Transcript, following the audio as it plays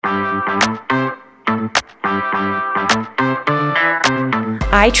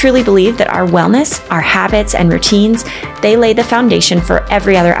I truly believe that our wellness, our habits, and routines, they lay the foundation for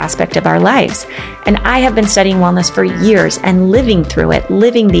every other aspect of our lives. And I have been studying wellness for years and living through it,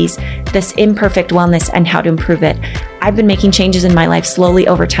 living this imperfect wellness and how to improve it. I've been making changes in my life slowly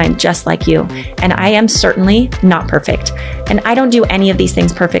over time, just like you. And I am certainly not perfect. And I don't do any of these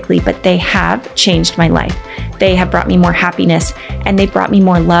things perfectly, but they have changed my life. They have brought me more happiness, and they brought me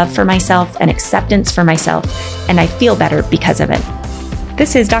more love for myself and acceptance for myself. And I feel better because of it.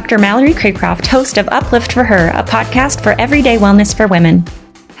 This is Dr. Mallorie Craycroft, host of Uplift for Her, a podcast for everyday wellness for women.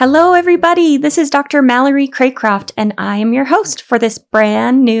 Hello, everybody. This is Dr. Mallorie Craycroft, and I am your host for this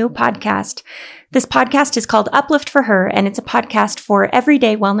brand new podcast. This podcast is called Uplift for Her, and it's a podcast for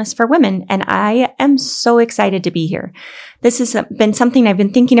everyday wellness for women, and I am so excited to be here. This has been something I've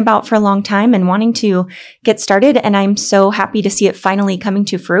been thinking about for a long time and wanting to get started, and I'm so happy to see it finally coming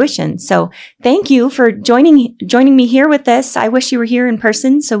to fruition. So thank you for joining me here with this. I wish you were here in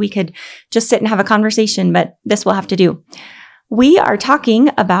person so we could just sit and have a conversation, but this will have to do. We are talking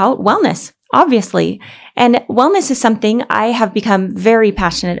about wellness, obviously. And wellness is something I have become very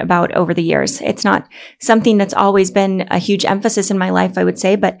passionate about over the years. It's not something that's always been a huge emphasis in my life, I would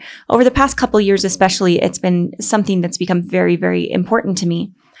say, but over the past couple of years especially, it's been something that's become very, very important to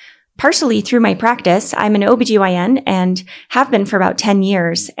me. Partially through my practice, I'm an OBGYN and have been for about 10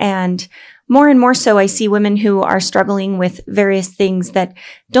 years. And more so, I see women who are struggling with various things that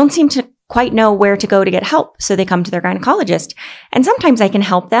don't seem to quite know where to go to get help. So they come to their gynecologist. And sometimes I can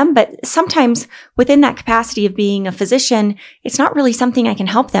help them, but sometimes within that capacity of being a physician, it's not really something I can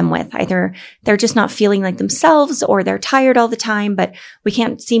help them with. Either they're just not feeling like themselves or they're tired all the time, but we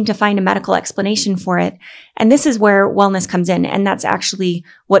can't seem to find a medical explanation for it. And this is where wellness comes in. And that's actually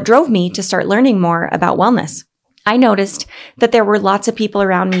what drove me to start learning more about wellness. I noticed that there were lots of people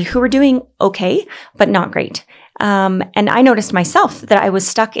around me who were doing okay, but not great. And I noticed myself that I was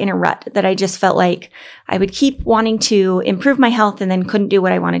stuck in a rut, that I just felt like I would keep wanting to improve my health and then couldn't do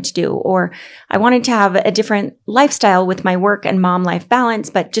what I wanted to do. Or I wanted to have a different lifestyle with my work and mom life balance,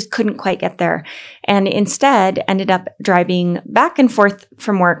 but just couldn't quite get there. And instead ended up driving back and forth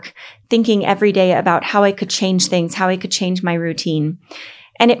from work, thinking every day about how I could change things, how I could change my routine.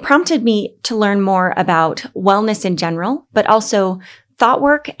 And it prompted me to learn more about wellness in general, but also thought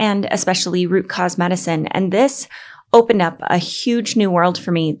work and especially root cause medicine. And this opened up a huge new world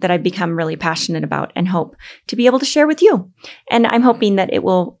for me that I've become really passionate about and hope to be able to share with you. And I'm hoping that it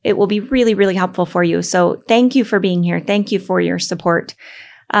will be really, really helpful for you. So thank you for being here. Thank you for your support.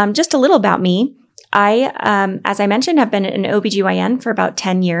 Just a little about me. I, as I mentioned, have been an OBGYN for about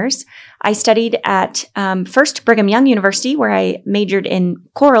 10 years. I studied at first Brigham Young University, where I majored in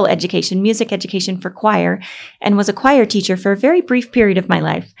choral education, music education for choir, and was a choir teacher for a very brief period of my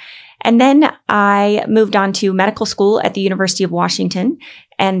life. And then I moved on to medical school at the University of Washington,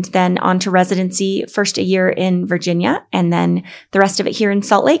 and then on to residency, first a year in Virginia, and then the rest of it here in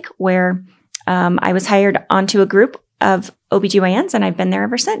Salt Lake, where I was hired onto a group of OBGYNs, and I've been there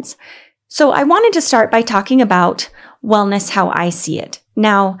ever since. So I wanted to start by talking about wellness, how I see it.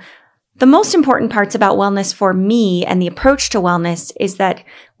 Now, the most important parts about wellness for me and the approach to wellness is that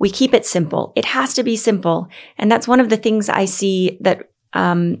we keep it simple. It has to be simple. And that's one of the things I see that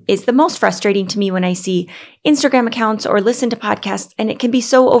is the most frustrating to me when I see Instagram accounts or listen to podcasts, and it can be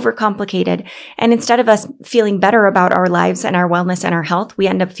so overcomplicated. And instead of us feeling better about our lives and our wellness and our health, we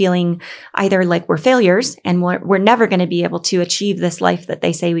end up feeling either like we're failures and we're never going to be able to achieve this life that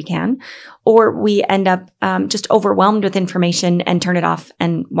they say we can, or we end up just overwhelmed with information and turn it off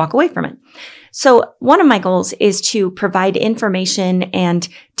and walk away from it. So one of my goals is to provide information and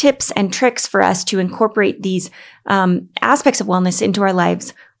tips and tricks for us to incorporate these aspects of wellness into our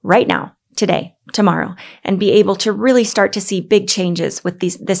lives right now, today, tomorrow, and be able to really start to see big changes with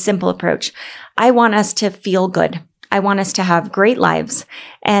this simple approach. I want us to feel good. I want us to have great lives,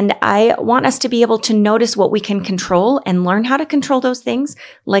 and I want us to be able to notice what we can control and learn how to control those things,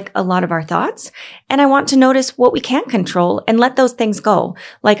 like a lot of our thoughts. And I want to notice what we can't control and let those things go,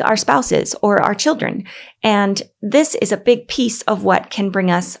 like our spouses or our children. And this is a big piece of what can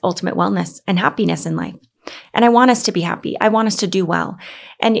bring us ultimate wellness and happiness in life. And I want us to be happy. I want us to do well.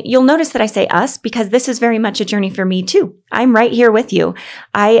 And you'll notice that I say us because this is very much a journey for me too. I'm right here with you.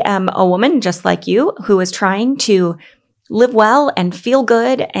 I am a woman just like you who is trying to live well and feel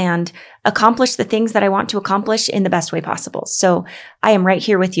good and accomplish the things that I want to accomplish in the best way possible. So I am right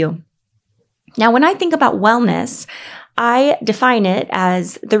here with you. Now, when I think about wellness, I define it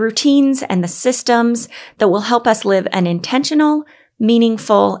as the routines and the systems that will help us live an intentional,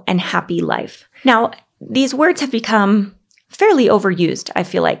 meaningful, and happy life. Now, these words have become fairly overused. I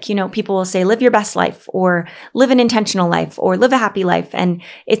feel like, people will say, live your best life or live an intentional life or live a happy life. And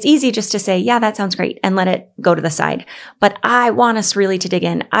it's easy just to say, yeah, that sounds great and let it go to the side. But I want us really to dig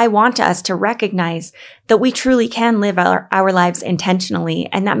in. I want us to recognize that we truly can live our lives intentionally.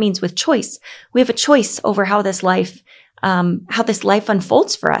 And that means with choice. We have a choice over how this life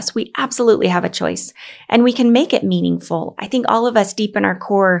unfolds for us. We absolutely have a choice and we can make it meaningful. I think all of us deep in our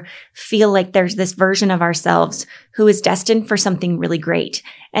core feel like there's this version of ourselves who is destined for something really great.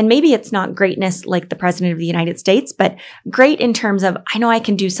 And maybe it's not greatness like the president of the United States, but great in terms of, I know I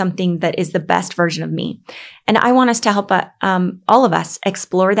can do something that is the best version of me. And I want us to help all of us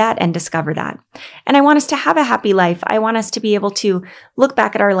explore that and discover that. And I want us to have a happy life. I want us to be able to look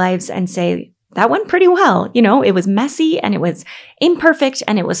back at our lives and say, that went pretty well. It was messy and it was imperfect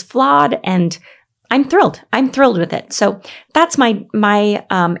and it was flawed, and I'm thrilled. I'm thrilled with it. So that's my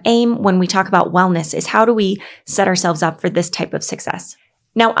aim when we talk about wellness, is how do we set ourselves up for this type of success?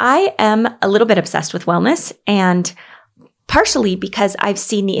 Now, I am a little bit obsessed with wellness, and partially because I've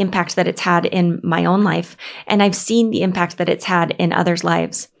seen the impact that it's had in my own life, and I've seen the impact that it's had in others'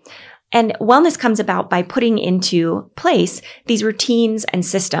 lives. And wellness comes about by putting into place these routines and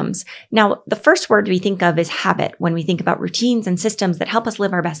systems. Now, the first word we think of is habit when we think about routines and systems that help us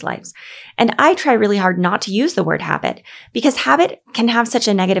live our best lives. And I try really hard not to use the word habit because habit can have such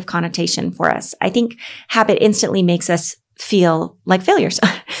a negative connotation for us. I think habit instantly makes us feel like failures.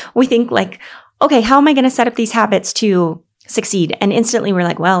 We think like, okay, how am I going to set up these habits to succeed? And instantly we're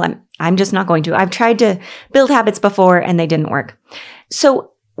like, well, I'm just not going to. I've tried to build habits before and they didn't work. So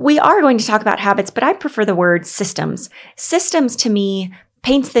we are going to talk about habits, but I prefer the word systems. Systems to me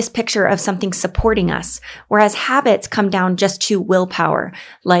paints this picture of something supporting us, whereas habits come down just to willpower.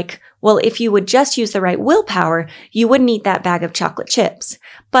 Like, well, if you would just use the right willpower, you wouldn't eat that bag of chocolate chips.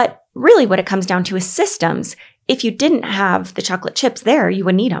 But really what it comes down to is systems. If you didn't have the chocolate chips there, you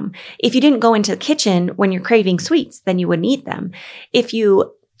wouldn't eat them. If you didn't go into the kitchen when you're craving sweets, then you wouldn't eat them. If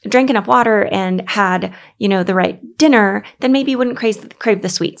you drank enough water and had, the right dinner, then maybe you wouldn't crave the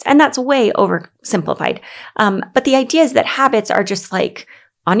sweets. And that's way oversimplified. But the idea is that habits are just like,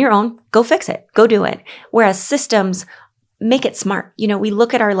 on your own, go fix it, go do it. Whereas systems make it smart. We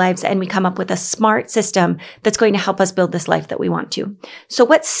look at our lives and we come up with a smart system that's going to help us build this life that we want to. So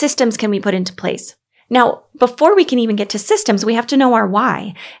what systems can we put into place? Now, before we can even get to systems, we have to know our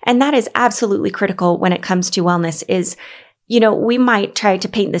why. And that is absolutely critical when it comes to wellness is, we might try to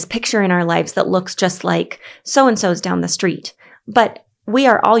paint this picture in our lives that looks just like so-and-so's down the street, but we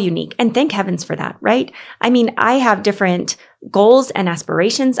are all unique. And thank heavens for that, right? I mean, I have different goals and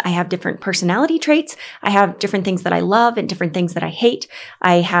aspirations. I have different personality traits. I have different things that I love and different things that I hate.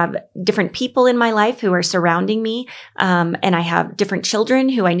 I have different people in my life who are surrounding me. And I have different children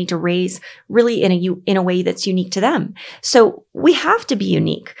who I need to raise really in a way that's unique to them. So we have to be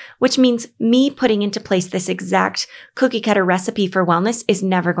unique, which means me putting into place this exact cookie cutter recipe for wellness is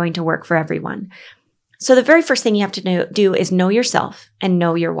never going to work for everyone. So the very first thing you have to do is know yourself and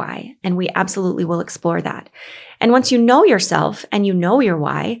know your why. And we absolutely will explore that. And once you know yourself and you know your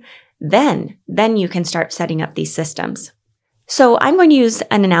why, then you can start setting up these systems. So I'm going to use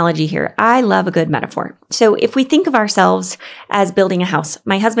an analogy here. I love a good metaphor. So if we think of ourselves as building a house,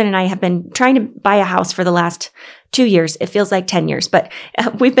 my husband and I have been trying to buy a house for the last 2 years. It feels like 10 years, but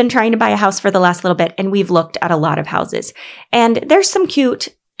we've been trying to buy a house for the last little bit, and we've looked at a lot of houses. And there's some cute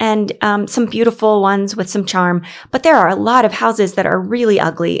and some beautiful ones with some charm. But there are a lot of houses that are really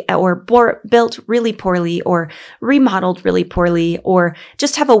ugly or built really poorly or remodeled really poorly or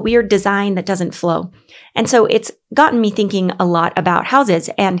just have a weird design that doesn't flow. And so it's gotten me thinking a lot about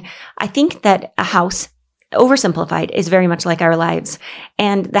houses. And I think that a house, oversimplified, is very much like our lives.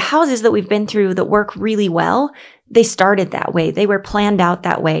 And the houses that we've been through that work really well, they started that way. They were planned out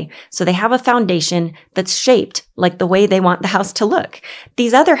that way. So they have a foundation that's shaped like the way they want the house to look.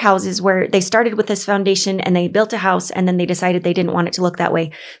 These other houses where they started with this foundation and they built a house and then they decided they didn't want it to look that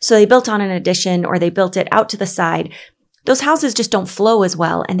way. So they built on an addition or they built it out to the side. Those houses just don't flow as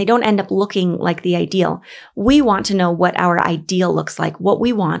well and they don't end up looking like the ideal. We want to know what our ideal looks like, what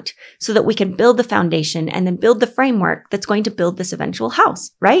we want, so that we can build the foundation and then build the framework that's going to build this eventual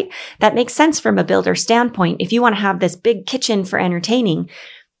house, right? That makes sense from a builder standpoint. If you want to have this big kitchen for entertaining,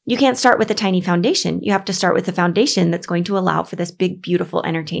 you can't start with a tiny foundation. You have to start with a foundation that's going to allow for this big, beautiful,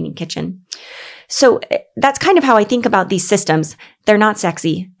 entertaining kitchen. So that's kind of how I think about these systems. They're not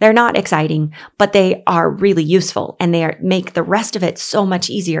sexy. They're not exciting, but they are really useful and they make the rest of it so much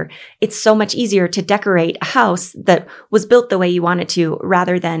easier. It's so much easier to decorate a house that was built the way you want it to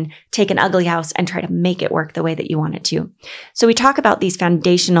rather than take an ugly house and try to make it work the way that you want it to. So we talk about these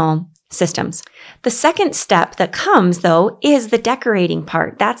foundational systems. The second step that comes, though, is the decorating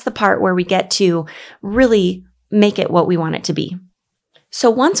part. That's the part where we get to really make it what we want it to be. So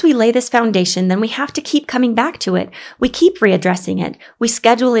once we lay this foundation, then we have to keep coming back to it. We keep readdressing it. We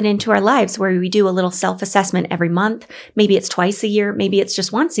schedule it into our lives where we do a little self-assessment every month. Maybe it's twice a year. Maybe it's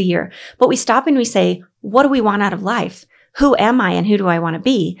just once a year. But we stop and we say, what do we want out of life? Who am I and who do I want to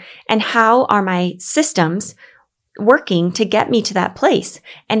be? And how are my systems working to get me to that place?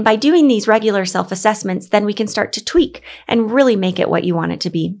 And by doing these regular self-assessments, then we can start to tweak and really make it what you want it to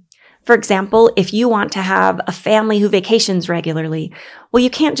be. For example, if you want to have a family who vacations regularly, well,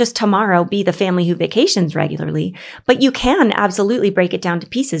 you can't just tomorrow be the family who vacations regularly, but you can absolutely break it down to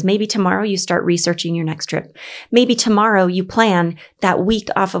pieces. Maybe tomorrow you start researching your next trip. Maybe tomorrow you plan that week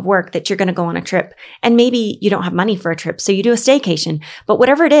off of work that you're going to go on a trip. And maybe you don't have money for a trip, so you do a staycation. But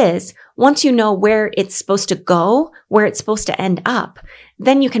whatever it is, once you know where it's supposed to go, where it's supposed to end up,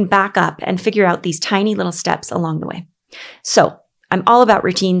 then you can back up and figure out these tiny little steps along the way. So I'm all about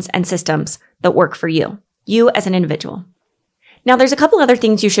routines and systems that work for you as an individual. Now, there's a couple other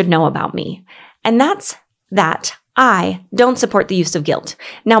things you should know about me, and that's that I don't support the use of guilt.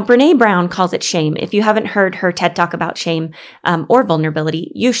 Now, Brené Brown calls it shame. If you haven't heard her TED Talk about shame or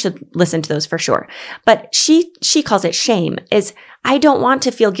vulnerability, you should listen to those for sure. But she calls it shame. Is I don't want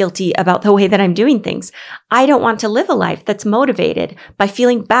to feel guilty about the way that I'm doing things. I don't want to live a life that's motivated by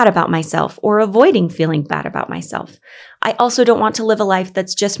feeling bad about myself or avoiding feeling bad about myself. I also don't want to live a life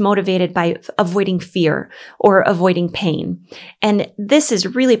that's just motivated by avoiding fear or avoiding pain. And this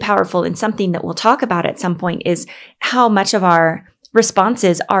is really powerful, and something that we'll talk about at some point is how much of our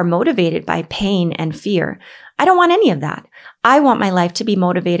responses are motivated by pain and fear. I don't want any of that. I want my life to be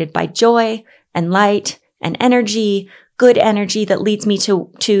motivated by joy and light and energy, good energy that leads me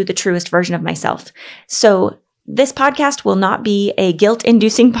to the truest version of myself. So this podcast will not be a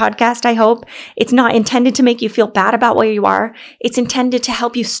guilt-inducing podcast, I hope. It's not intended to make you feel bad about where you are. It's intended to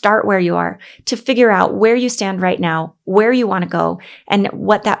help you start where you are, to figure out where you stand right now, where you want to go, and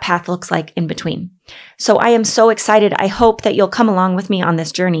what that path looks like in between. So I am so excited. I hope that you'll come along with me on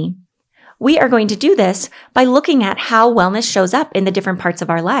this journey. We are going to do this by looking at how wellness shows up in the different parts of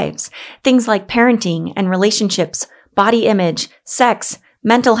our lives. Things like parenting and relationships, body image, sex,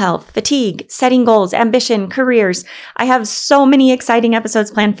 mental health, fatigue, setting goals, ambition, careers. I have so many exciting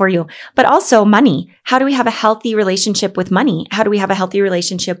episodes planned for you, but also money. How do we have a healthy relationship with money? How do we have a healthy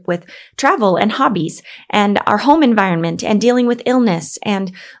relationship with travel and hobbies and our home environment and dealing with illness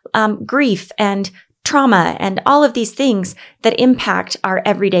and grief and trauma and all of these things that impact our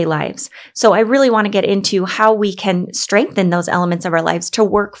everyday lives. So I really want to get into how we can strengthen those elements of our lives to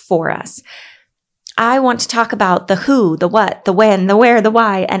work for us. I want to talk about the who, the what, the when, the where, the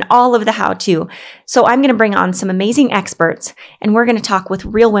why, and all of the how to. So I'm going to bring on some amazing experts, and we're going to talk with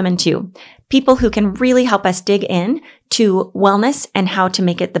real women too. People who can really help us dig in to wellness and how to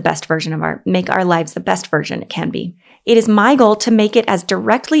make it the best version of make our lives the best version it can be. It is my goal to make it as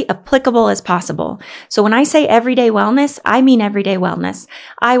directly applicable as possible. So when I say everyday wellness, I mean everyday wellness.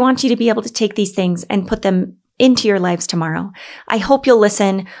 I want you to be able to take these things and put them into your lives tomorrow. I hope you'll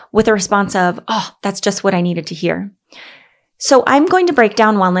listen with a response of, oh, that's just what I needed to hear. So I'm going to break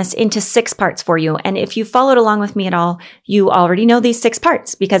down wellness into 6 parts for you. And if you followed along with me at all, you already know these 6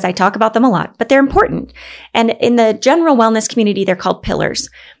 parts because I talk about them a lot, but they're important. And in the general wellness community, they're called pillars.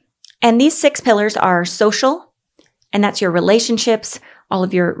 And these 6 pillars are social, and that's your relationships, all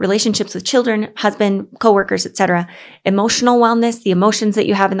of your relationships with children, husband, coworkers, etc. Emotional wellness, the emotions that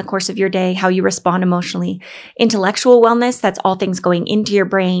you have in the course of your day, how you respond emotionally. Intellectual wellness, that's all things going into your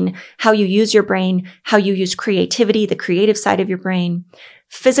brain, how you use your brain, how you use creativity, the creative side of your brain.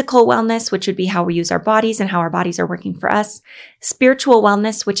 Physical wellness, which would be how we use our bodies and how our bodies are working for us. Spiritual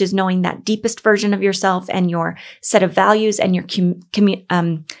wellness, which is knowing that deepest version of yourself and your set of values and your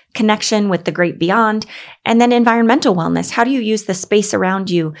connection with the great beyond. And then environmental wellness. How do you use the space around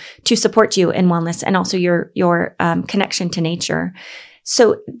you to support you in wellness and also your connection to nature?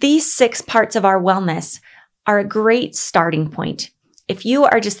 So these 6 parts of our wellness are a great starting point. If you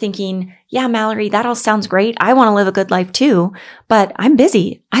are just thinking, yeah, Mallorie, that all sounds great. I want to live a good life too, but I'm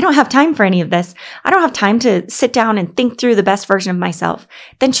busy. I don't have time for any of this. I don't have time to sit down and think through the best version of myself.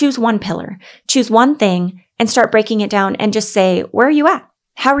 Then choose one pillar, choose one thing and start breaking it down and just say, where are you at?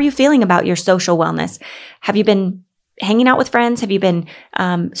 How are you feeling about your social wellness? Have you been hanging out with friends? Have you been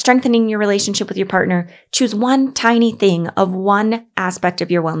strengthening your relationship with your partner? Choose one tiny thing of one aspect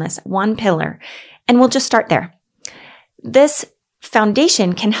of your wellness, one pillar, and we'll just start there. This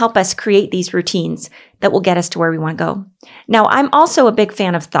foundation can help us create these routines that will get us to where we want to go. Now, I'm also a big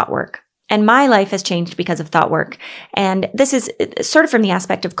fan of thought work. And my life has changed because of thought work. And this is sort of from the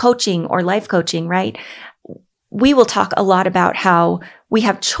aspect of coaching or life coaching, right? We will talk a lot about how we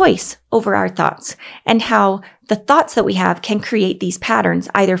have choice over our thoughts and how the thoughts that we have can create these patterns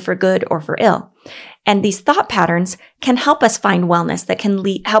either for good or for ill. And these thought patterns can help us find wellness that can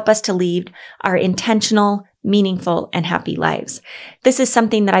help us to lead our intentional, meaningful, and happy lives. This is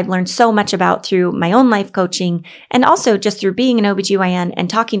something that I've learned so much about through my own life coaching and also just through being an OBGYN and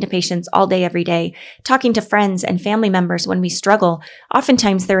talking to patients all day, every day, talking to friends and family members when we struggle.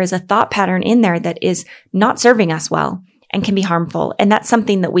 Oftentimes there is a thought pattern in there that is not serving us well and can be harmful. And that's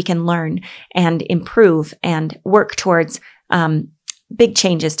something that we can learn and improve and work towards big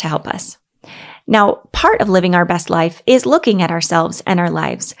changes to help us. Now, part of living our best life is looking at ourselves and our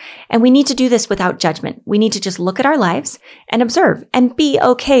lives. And we need to do this without judgment. We need to just look at our lives and observe and be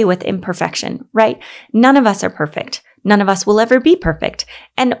okay with imperfection, right? None of us are perfect. None of us will ever be perfect.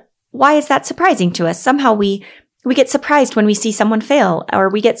 And why is that surprising to us? Somehow we get surprised when we see someone fail, or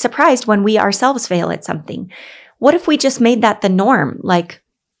we get surprised when we ourselves fail at something. What if we just made that the norm? Like,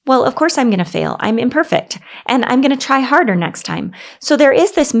 well, of course I'm going to fail. I'm imperfect and I'm going to try harder next time. So there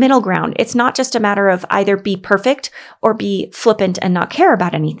is this middle ground. It's not just a matter of either be perfect or be flippant and not care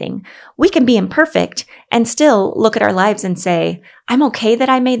about anything. We can be imperfect and still look at our lives and say, I'm okay that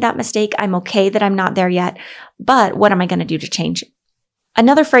I made that mistake. I'm okay that I'm not there yet, but what am I going to do to change it?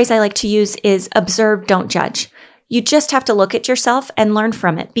 Another phrase I like to use is observe, don't judge. You just have to look at yourself and learn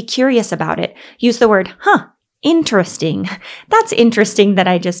from it. Be curious about it. Use the word, interesting. That's interesting that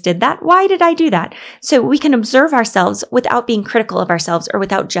I just did that. Why did I do that? So we can observe ourselves without being critical of ourselves or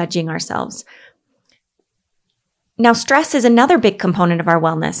without judging ourselves. Now, stress is another big component of our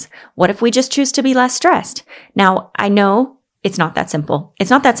wellness. What if we just choose to be less stressed? Now, I know it's not that simple. It's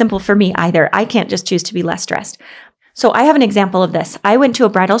not that simple for me either. I can't just choose to be less stressed. So I have an example of this. I went to a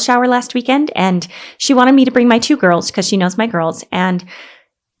bridal shower last weekend and she wanted me to bring my 2 girls because she knows my girls. And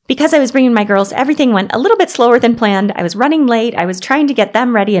because I was bringing my girls, everything went a little bit slower than planned. I was running late. I was trying to get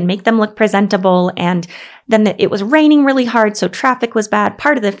them ready and make them look presentable. And then it was raining really hard, so traffic was bad.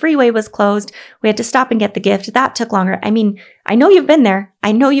 Part of the freeway was closed. We had to stop and get the gift. That took longer. I mean, I know you've been there.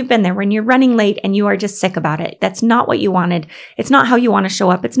 I know you've been there when you're running late and you are just sick about it. That's not what you wanted. It's not how you want to show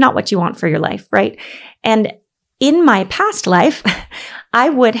up. It's not what you want for your life, right? And in my past life, I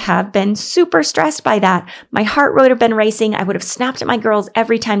would have been super stressed by that. My heart would have been racing. I would have snapped at my girls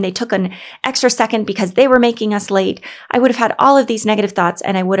every time they took an extra second because they were making us late. I would have had all of these negative thoughts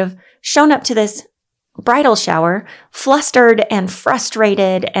and I would have shown up to this bridal shower flustered and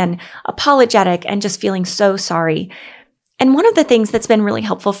frustrated and apologetic and just feeling so sorry. And one of the things that's been really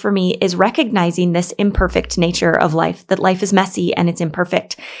helpful for me is recognizing this imperfect nature of life, that life is messy and it's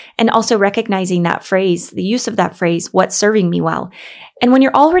imperfect. And also recognizing that phrase, the use of that phrase, what's serving me well. And when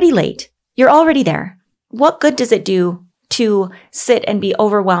you're already late, you're already there. What good does it do to sit and be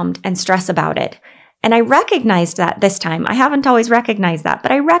overwhelmed and stress about it? And I recognized that this time. I haven't always recognized that,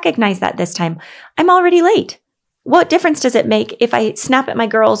 but I recognize that this time. I'm already late. What difference does it make if I snap at my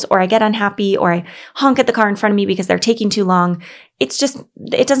girls or I get unhappy or I honk at the car in front of me because they're taking too long? It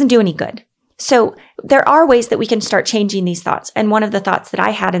doesn't do any good. So there are ways that we can start changing these thoughts. And one of the thoughts that I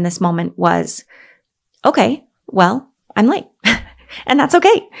had in this moment was, okay, well, I'm late. And that's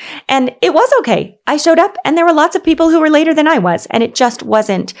okay. And it was okay. I showed up and there were lots of people who were later than I was, and it just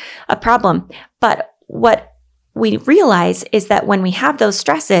wasn't a problem. But what we realize is that when we have those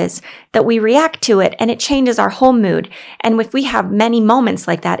stresses, that we react to it and it changes our whole mood. And if we have many moments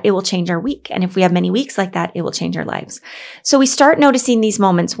like that, it will change our week. And if we have many weeks like that, it will change our lives. So we start noticing these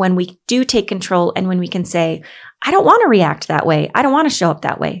moments when we do take control and when we can say, I don't want to react that way. I don't want to show up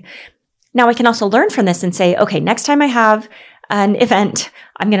that way. Now I can also learn from this and say, okay, next time I have an event,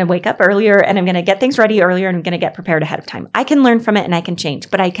 I'm going to wake up earlier and I'm going to get things ready earlier and I'm going to get prepared ahead of time. I can learn from it and I can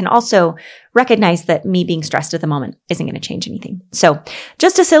change, but I can also recognize that me being stressed at the moment isn't going to change anything. So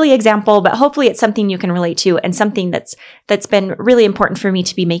just a silly example, but hopefully it's something you can relate to and something that's been really important for me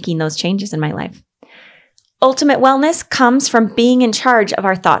to be making those changes in my life. Ultimate wellness comes from being in charge of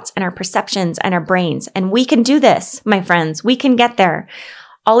our thoughts and our perceptions and our brains. And we can do this, my friends. We can get there.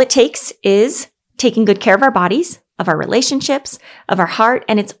 All it takes is taking good care of our bodies, of our relationships, of our heart,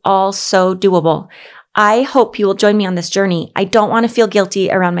 and it's all so doable. I hope you will join me on this journey. I don't want to feel guilty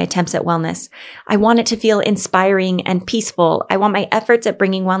around my attempts at wellness. I want it to feel inspiring and peaceful. I want my efforts at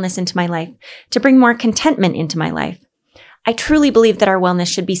bringing wellness into my life to bring more contentment into my life. I truly believe that our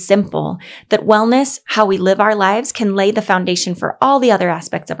wellness should be simple, that wellness, how we live our lives, can lay the foundation for all the other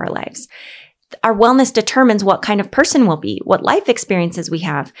aspects of our lives. Our wellness determines what kind of person we'll be, what life experiences we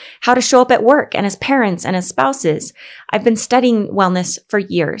have, how to show up at work and as parents and as spouses. I've been studying wellness for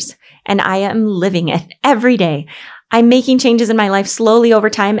years, and I am living it every day. I'm making changes in my life slowly over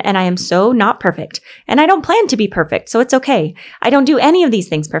time, and I am so not perfect. And I don't plan to be perfect, so it's okay. I don't do any of these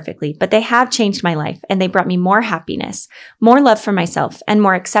things perfectly, but they have changed my life, and they brought me more happiness, more love for myself, and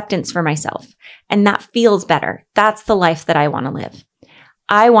more acceptance for myself. And that feels better. That's the life that I want to live.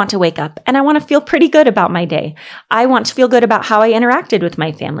 I want to wake up and I want to feel pretty good about my day. I want to feel good about how I interacted with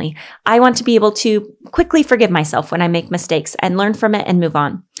my family. I want to be able to quickly forgive myself when I make mistakes and learn from it and move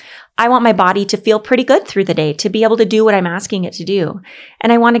on. I want my body to feel pretty good through the day, to be able to do what I'm asking it to do.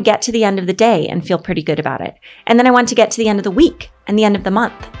 And I want to get to the end of the day and feel pretty good about it. And then I want to get to the end of the week and the end of the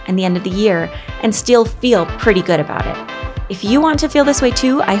month and the end of the year and still feel pretty good about it. If you want to feel this way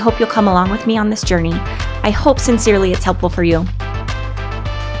too, I hope you'll come along with me on this journey. I hope sincerely it's helpful for you.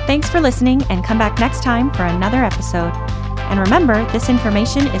 Thanks for listening, and come back next time for another episode. And remember, this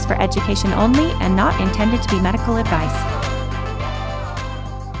information is for education only and not intended to be medical advice.